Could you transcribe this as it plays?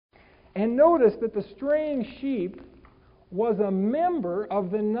And notice that the straying sheep was a member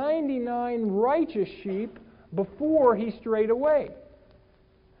of the 99 righteous sheep before he strayed away.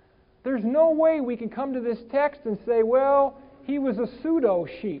 There's no way we can come to this text and say, well, he was a pseudo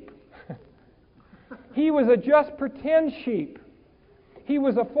sheep. He was a just pretend sheep. He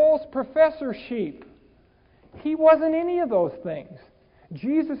was a false professor sheep. He wasn't any of those things.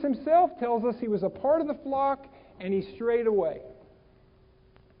 Jesus himself tells us he was a part of the flock and he strayed away.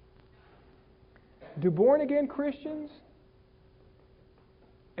 Do born-again Christians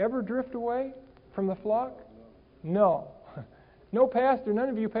ever drift away from the flock? No. No pastor, none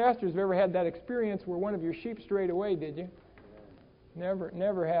of you pastors have ever had that experience where one of your sheep strayed away, did you?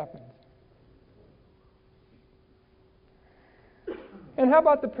 Never happens. And how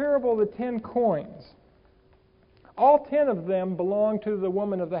about the parable of the 10 coins? All 10 of them belong to the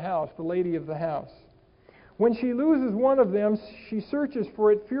woman of the house, the lady of the house. When she loses one of them, she searches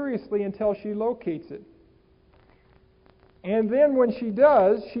for it furiously until she locates it. And then when she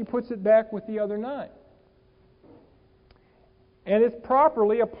does, she puts it back with the other 9. And it's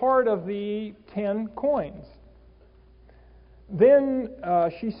properly a part of the 10 coins. Then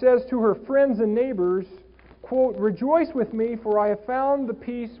she says to her friends and neighbors, quote, "Rejoice with me, for I have found the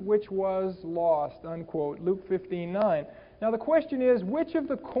piece which was lost," unquote, Luke 15:9. Now the question is, which of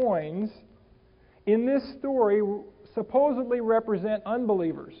the coins in this story supposedly represent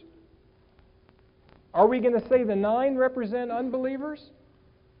unbelievers? Are we going to say the 9 represent unbelievers?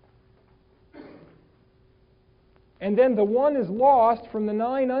 And then the 1 is lost from the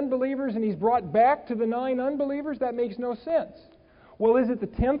 9 unbelievers and he's brought back to the 9 unbelievers? That makes no sense. Well, is it the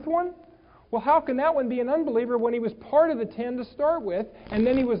 10th one? Well, how can that one be an unbeliever when he was part of the 10 to start with, and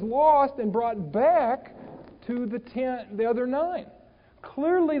then he was lost and brought back to the other 9?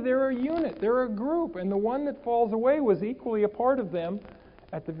 Clearly they're a unit, they're a group, and the one that falls away was equally a part of them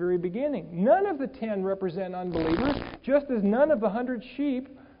at the very beginning. None of the 10 represent unbelievers, just as none of the 100 sheep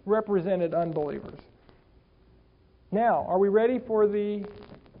represented unbelievers. Now, are we ready for the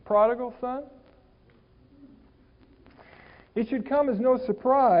prodigal son? It should come as no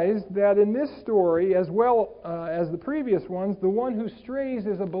surprise that in this story, as well as the previous ones, the one who strays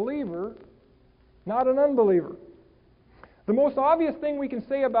is a believer, not an unbeliever. The most obvious thing we can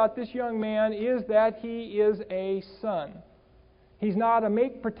say about this young man is that he is a son. He's not a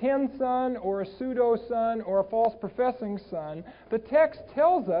make-pretend son or a pseudo-son or a false-professing son. The text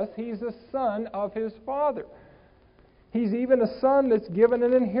tells us he's a son of his father. He's even a son that's given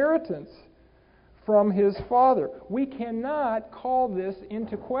an inheritance from his father. We cannot call this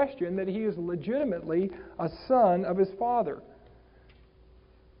into question that he is legitimately a son of his father.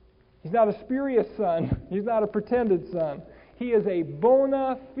 He's not a spurious son. He's not a pretended son. He is a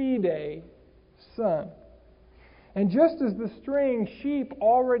bona fide son. And just as the straying sheep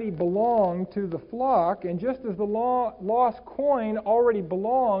already belonged to the flock, and just as the lost coin already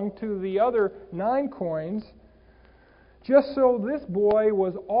belonged to the other 9 coins, just so this boy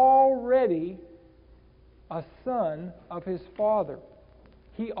was already a son of his father.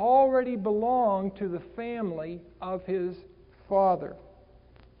 He already belonged to the family of his father.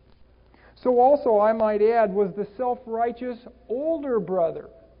 So also, I might add, was the self-righteous older brother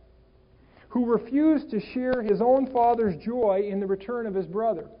who refused to share his own father's joy in the return of his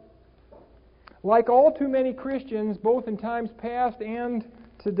brother. Like all too many Christians, both in times past and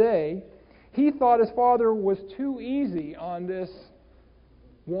today, he thought his father was too easy on this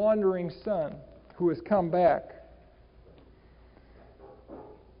wandering son who has come back.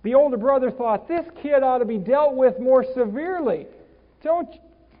 The older brother thought, this kid ought to be dealt with more severely. Don't,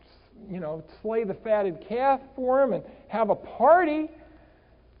 slay the fatted calf for him and have a party.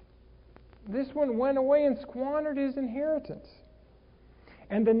 This one went away and squandered his inheritance.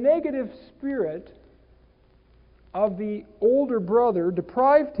 And the negative spirit of the older brother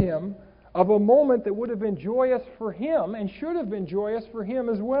deprived him of a moment that would have been joyous for him and should have been joyous for him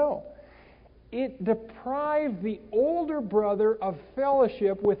as well. It deprived the older brother of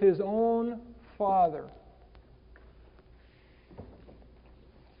fellowship with his own father.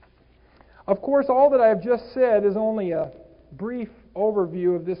 Of course, all that I have just said is only a brief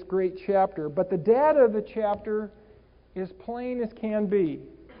overview of this great chapter, but the data of the chapter is plain as can be.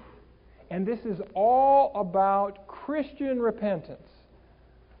 And this is all about Christian repentance,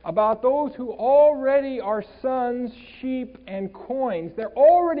 about those who already are sons, sheep, and coins. They're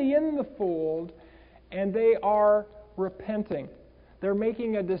already in the fold, and they are repenting. They're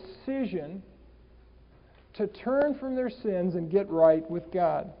making a decision to turn from their sins and get right with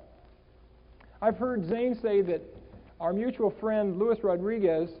God. I've heard Zane say that our mutual friend Luis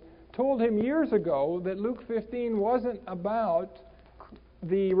Rodriguez told him years ago that Luke 15 wasn't about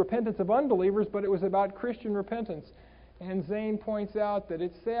the repentance of unbelievers, but it was about Christian repentance. And Zane points out that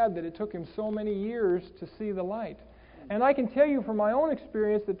it's sad that it took him so many years to see the light. And I can tell you from my own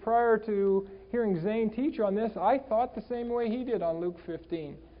experience that prior to hearing Zane teach on this, I thought the same way he did on Luke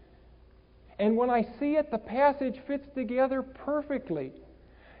 15. And when I see it, the passage fits together perfectly.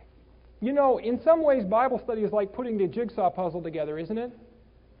 You know, in some ways, Bible study is like putting the jigsaw puzzle together, isn't it?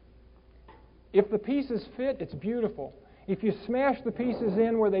 If the pieces fit, it's beautiful. If you smash the pieces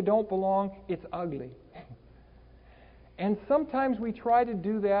in where they don't belong, it's ugly. And sometimes we try to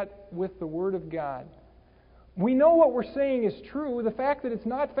do that with the Word of God. We know what we're saying is true. The fact that it's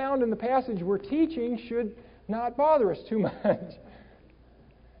not found in the passage we're teaching should not bother us too much.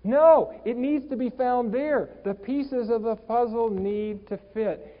 No, it needs to be found there. The pieces of the puzzle need to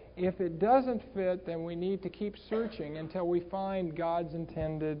fit. If it doesn't fit, then we need to keep searching until we find God's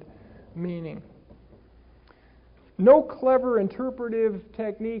intended meaning. No clever interpretive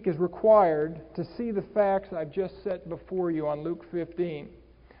technique is required to see the facts I've just set before you on Luke 15.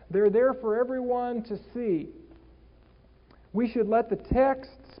 They're there for everyone to see. We should let the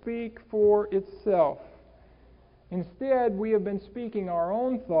text speak for itself. Instead, we have been speaking our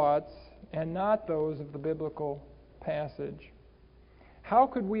own thoughts and not those of the biblical passage. How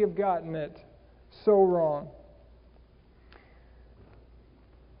could we have gotten it so wrong?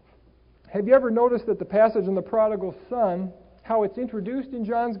 Have you ever noticed that the passage on the prodigal son, how it's introduced in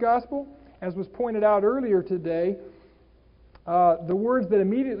John's Gospel? As was pointed out earlier today, the words that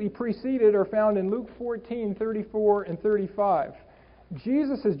immediately precede it are found in Luke 14, 34, and 35.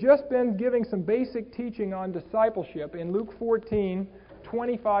 Jesus has just been giving some basic teaching on discipleship in Luke 14,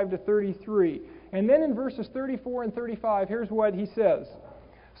 25 to 33. And then in verses 34 and 35, here's what he says.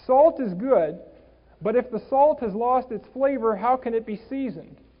 Salt is good, but if the salt has lost its flavor, how can it be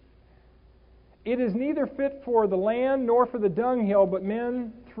seasoned? It is neither fit for the land nor for the dunghill, but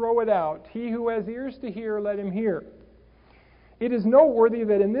men throw it out. He who has ears to hear, let him hear. It is noteworthy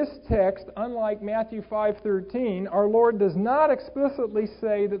that in this text, unlike Matthew 5:13, our Lord does not explicitly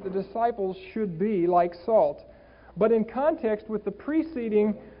say that the disciples should be like salt. But in context with the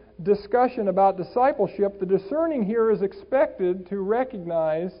preceding discussion about discipleship, the discerning here is expected to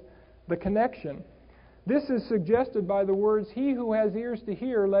recognize the connection. This is suggested by the words, he who has ears to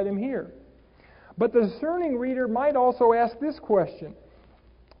hear, let him hear. But the discerning reader might also ask this question.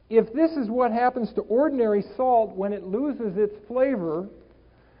 If this is what happens to ordinary salt when it loses its flavor,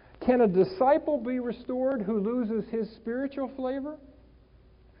 can a disciple be restored who loses his spiritual flavor?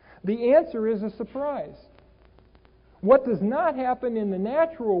 The answer is a surprise. What does not happen in the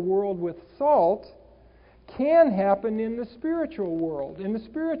natural world with salt can happen in the spiritual world, in the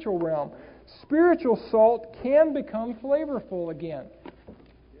spiritual realm. Spiritual salt can become flavorful again.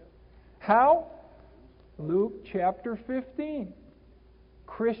 How? Luke chapter 15.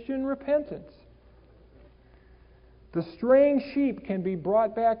 Christian repentance. The straying sheep can be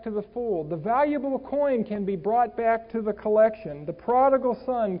brought back to the fold. The valuable coin can be brought back to the collection. The prodigal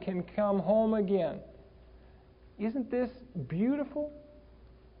son can come home again. Isn't this beautiful?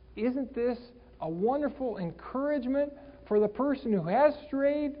 Isn't this a wonderful encouragement for the person who has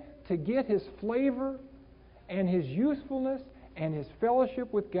strayed to get his flavor and his usefulness and his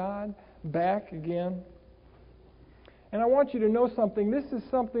fellowship with God back again? And I want you to know something. This is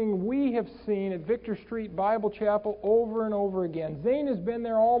something we have seen at Victor Street Bible Chapel over and over again. Zane has been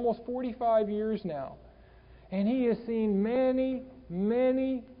there almost 45 years now. And he has seen many,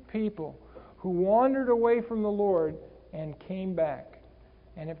 many people who wandered away from the Lord and came back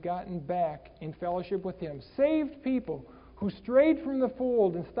and have gotten back in fellowship with Him. Saved people who strayed from the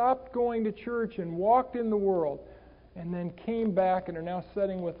fold and stopped going to church and walked in the world and then came back and are now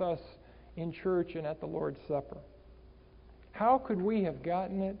sitting with us in church and at the Lord's Supper. How could we have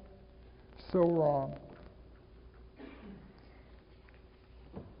gotten it so wrong?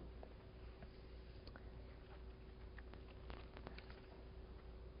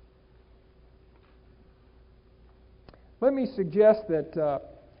 Let me suggest that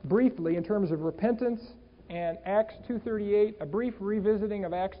briefly, in terms of repentance and Acts 2:38, a brief revisiting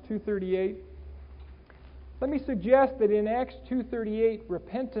of Acts 2:38. Let me suggest that in Acts 2:38,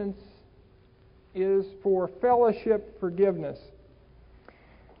 repentance is for fellowship forgiveness.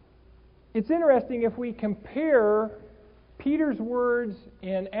 It's interesting if we compare Peter's words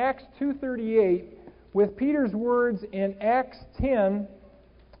in Acts 2:38 with Peter's words in Acts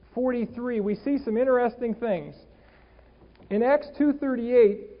 10:43, we see some interesting things. In Acts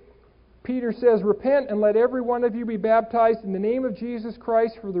 2:38, Peter says, "Repent and let every one of you be baptized in the name of Jesus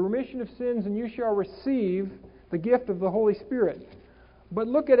Christ for the remission of sins, and you shall receive the gift of the Holy Spirit." But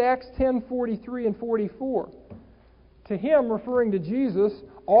look at Acts 10:43 and 44. To him, referring to Jesus,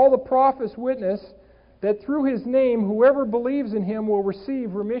 all the prophets witness that through his name whoever believes in him will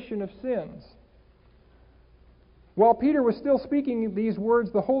receive remission of sins. While Peter was still speaking these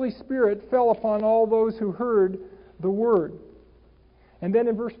words, the Holy Spirit fell upon all those who heard the word. And then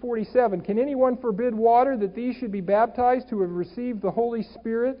in verse 47, can anyone forbid water that these should be baptized who have received the Holy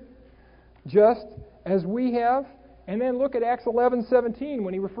Spirit just as we have? And then look at Acts 11:17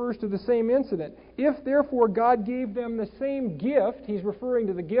 when he refers to the same incident. If therefore God gave them the same gift, he's referring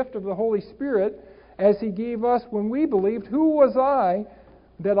to the gift of the Holy Spirit, as he gave us when we believed, who was I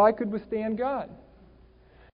that I could withstand God?